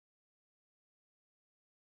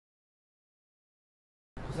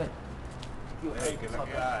José. Hey, ¿qué es la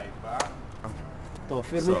que hay, pa? Todo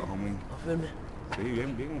firme? What's up, homie? Todo firme? Sí,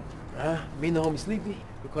 bien, bien. Me and the homie Sleepy.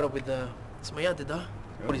 We caught up with Smayante, dog.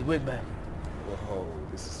 Put his wig back. Whoa,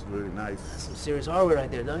 this is really nice. Some serious hardware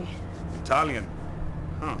right there, dog. Italian.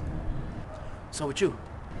 Huh. So with you?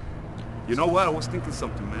 You know what? I was thinking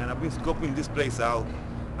something, man. I've been scoping this place out,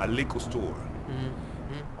 a liquor store.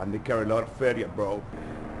 And they carry a lot of feria, bro.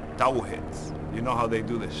 Towel heads. You know how they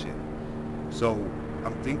do this shit. So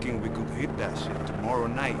I'm thinking we could hit that shit tomorrow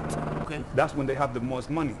night. Okay. That's when they have the most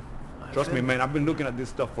money. Trust me, man, I've been looking at this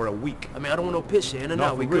stuff for a week. I mean, I don't want no pitch here. In and No,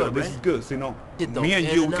 out, we for real, good, this right? is good, Sino. Get Me and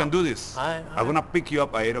those you, in we and can out. do this. I'm gonna pick you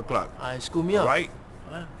up at 8 o'clock. Alright, school me up. Alright?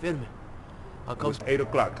 Alright, firme. I'll come. It's 8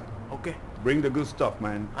 o'clock. Okay. Bring the good stuff,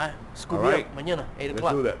 man. Alright, school All me right. up. Mañana, 8 Let's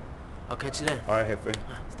o'clock. do that. I'll catch you then. All right, jefe.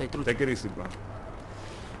 Stay true. Take it easy, bro.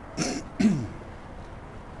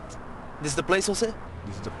 This the place, Jose?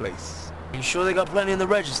 This is the place. You sure they got plenty in the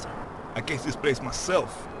register? I guess this place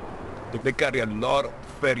myself. They carry a lot of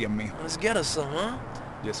feria, man. Let's get us some, huh?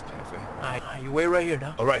 Yes, jefe. Alright, you wait right here,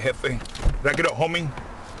 dog. All right, jefe. Rack it up, homie.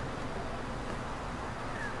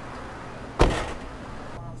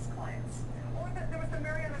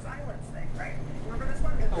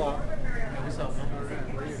 What's up,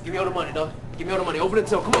 man? Give me all the money, dog. Give me all the money. Open the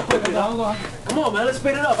till. Come on, quickly, dog. Come on, man. Let's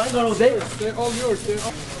speed it up. I ain't got no days. They're all yours. They're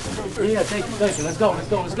all... Yeah, thank you, thank you. Let's go, let's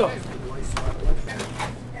go, let's go.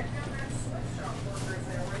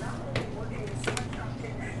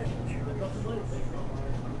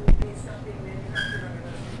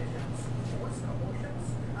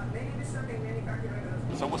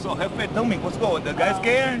 So what's up, jefe? Tell me, what's going? The guy's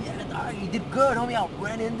scared? Yeah, dog, you did good, homie. I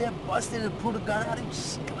ran in there, busted, and pulled a gun out. He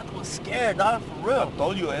just was scared, dog, for real. I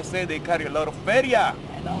told you, I said they carry a lot of feria.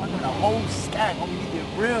 And I got a whole stack, homie. You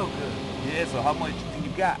did real good. Yeah, so how much you think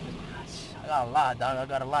you got? I got a lot, dog. I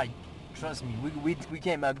got a lot. Trust me, we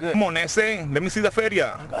came out good. Come on, Ese. Let me see the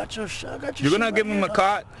feria. I got your shit. I got your You're shit gonna right give him here, a dog.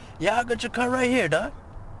 card? Yeah, I got your car right here, dog.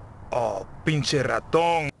 Oh, pinche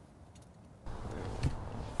ratón.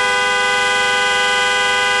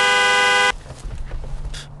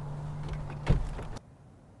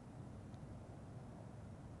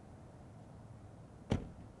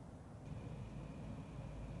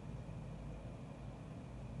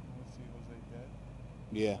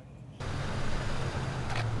 Yeah.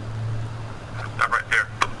 Stop right there.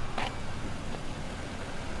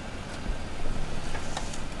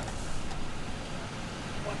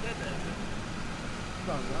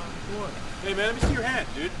 Hey, man, let me see your hand,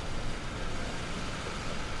 dude.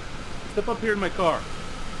 Step up here in my car.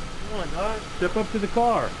 Come on, dog. Step up to the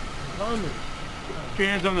car. Come on. Put your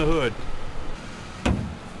hands on the hood.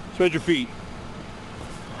 Spread your feet.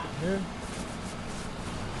 Man,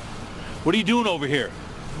 What are you doing over here?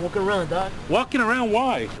 walking around, dog. Walking around?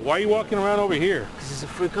 Why? Why are you walking around over here? Because it's a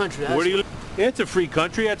free country. Where do you live? It's a free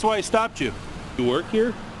country. That's why I stopped you. You work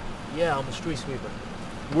here? Yeah, I'm a street sweeper.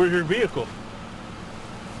 Where's your vehicle?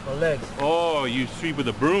 My legs. Oh, you sweep with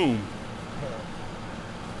a broom.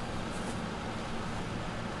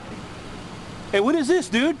 Hey, what is this,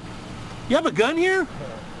 dude? You have a gun here?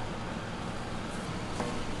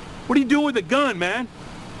 What are you doing with a gun, man?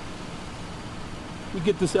 You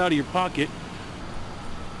get this out of your pocket.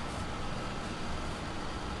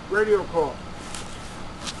 Radio call.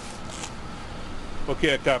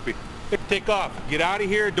 Okay, I copy. Take off. Get out of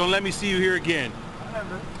here. Don't let me see you here again. All right,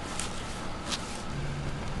 man.